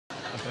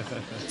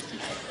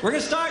We're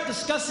going to start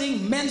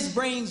discussing men's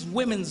brains,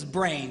 women's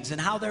brains,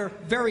 and how they're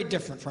very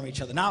different from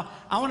each other. Now,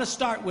 I want to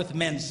start with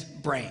men's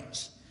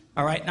brains.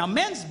 All right? Now,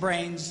 men's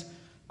brains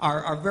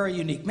are very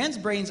unique. Men's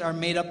brains are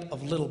made up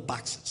of little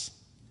boxes.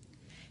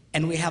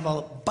 And we have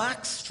a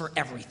box for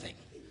everything.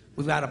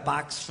 We've got a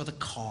box for the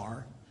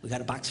car. We've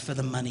got a box for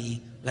the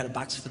money. We've got a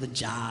box for the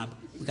job.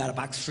 We've got a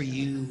box for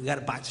you. We've got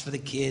a box for the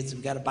kids.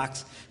 We've got a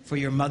box for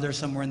your mother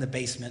somewhere in the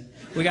basement.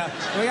 We got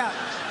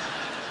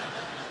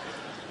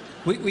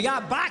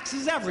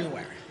boxes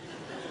everywhere.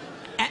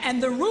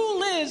 And the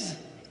rule is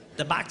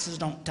the boxes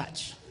don't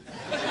touch.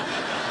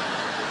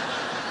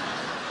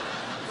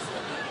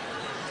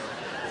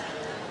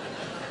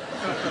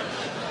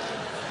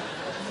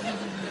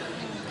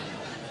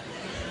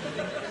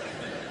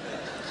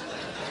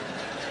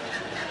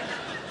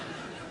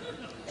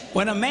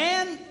 When a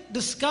man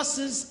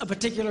discusses a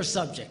particular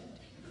subject,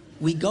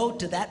 we go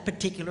to that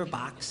particular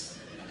box,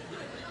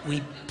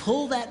 we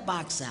pull that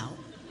box out,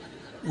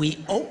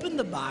 we open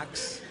the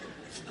box,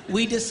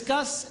 we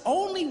discuss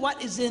only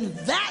what is in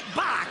that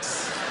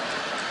box.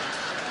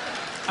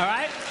 All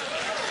right?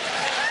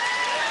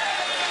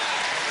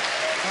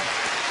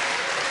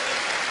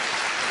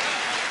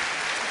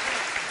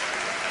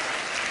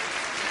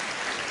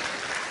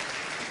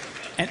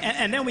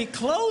 And then we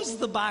close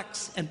the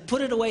box and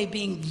put it away,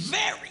 being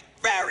very,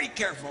 very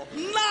careful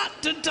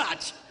not to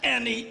touch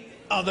any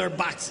other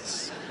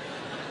boxes.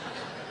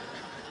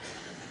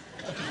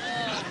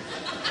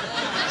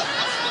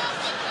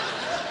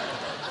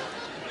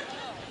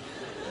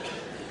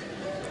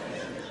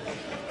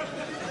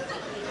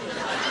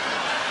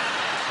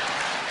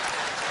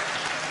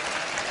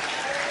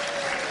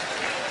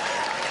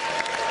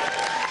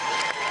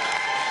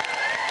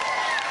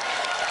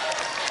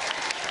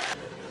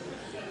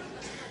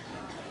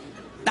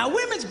 Now,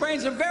 women's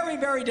brains are very,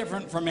 very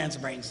different from men's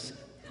brains.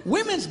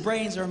 Women's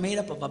brains are made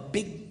up of a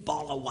big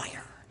ball of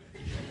wire.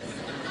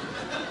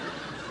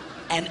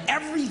 And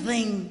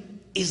everything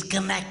is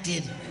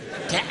connected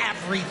to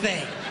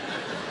everything.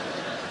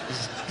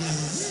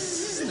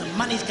 The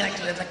money's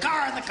connected to the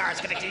car, and the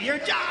car's connected to your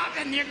job,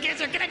 and your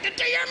kids are connected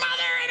to your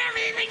mother, and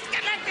everything's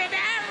connected to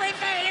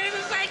everything. And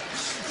it's like...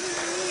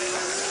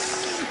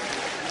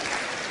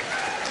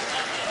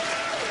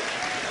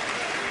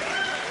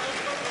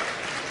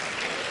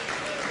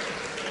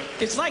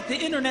 It's like the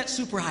internet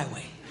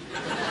superhighway,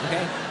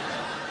 okay?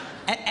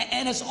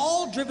 And it's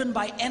all driven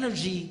by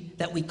energy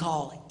that we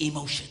call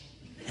emotion.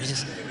 It's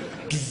just...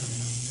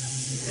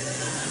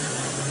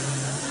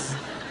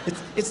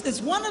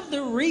 It's one of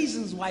the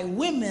reasons why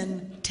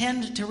women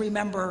tend to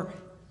remember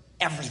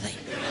everything.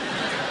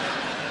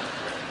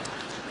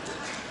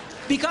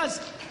 Because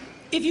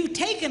if you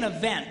take an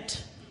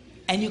event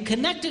and you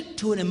connect it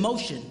to an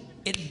emotion,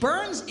 it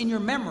burns in your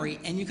memory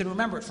and you can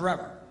remember it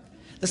forever.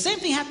 The same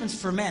thing happens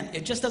for men.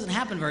 It just doesn't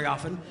happen very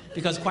often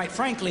because, quite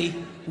frankly,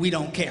 we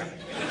don't care.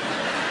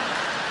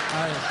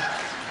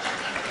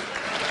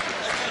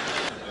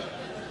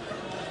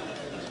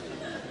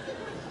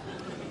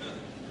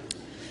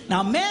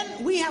 Now,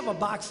 men, we have a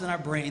box in our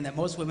brain that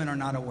most women are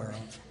not aware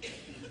of.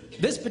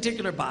 This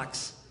particular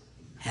box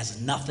has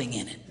nothing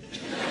in it.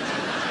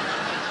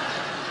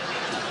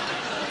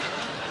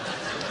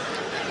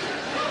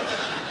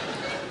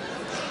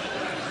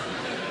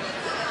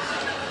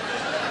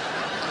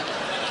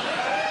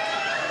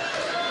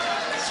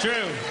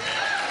 True.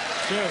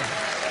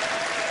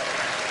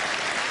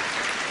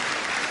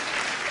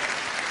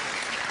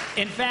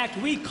 In fact,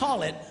 we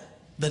call it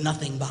the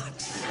nothing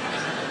box.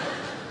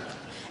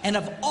 And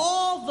of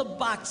all the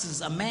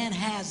boxes a man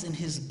has in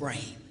his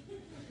brain,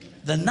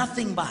 the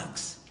nothing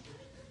box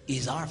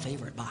is our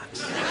favorite box.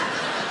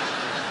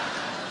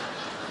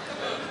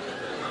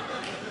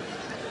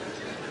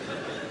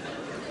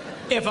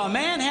 If a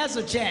man has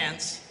a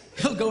chance,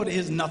 he'll go to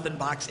his nothing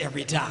box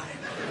every time.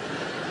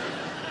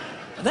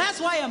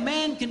 That's why a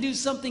man can do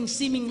something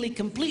seemingly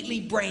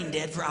completely brain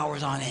dead for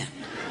hours on end.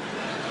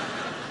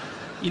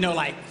 You know,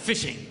 like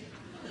fishing.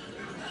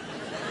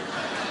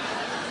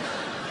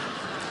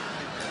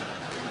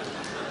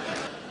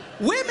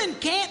 Women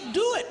can't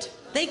do it.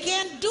 They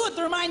can't do it.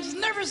 Their minds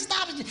never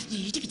stop.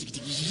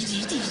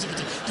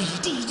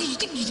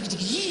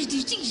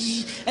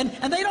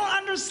 And they don't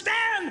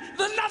understand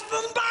the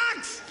nothing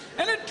box.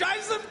 And it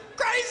drives them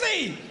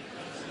crazy.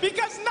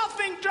 Because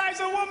nothing drives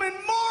a woman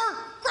more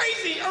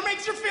crazy or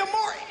makes her feel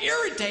more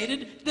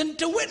irritated than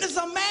to witness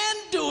a man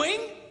doing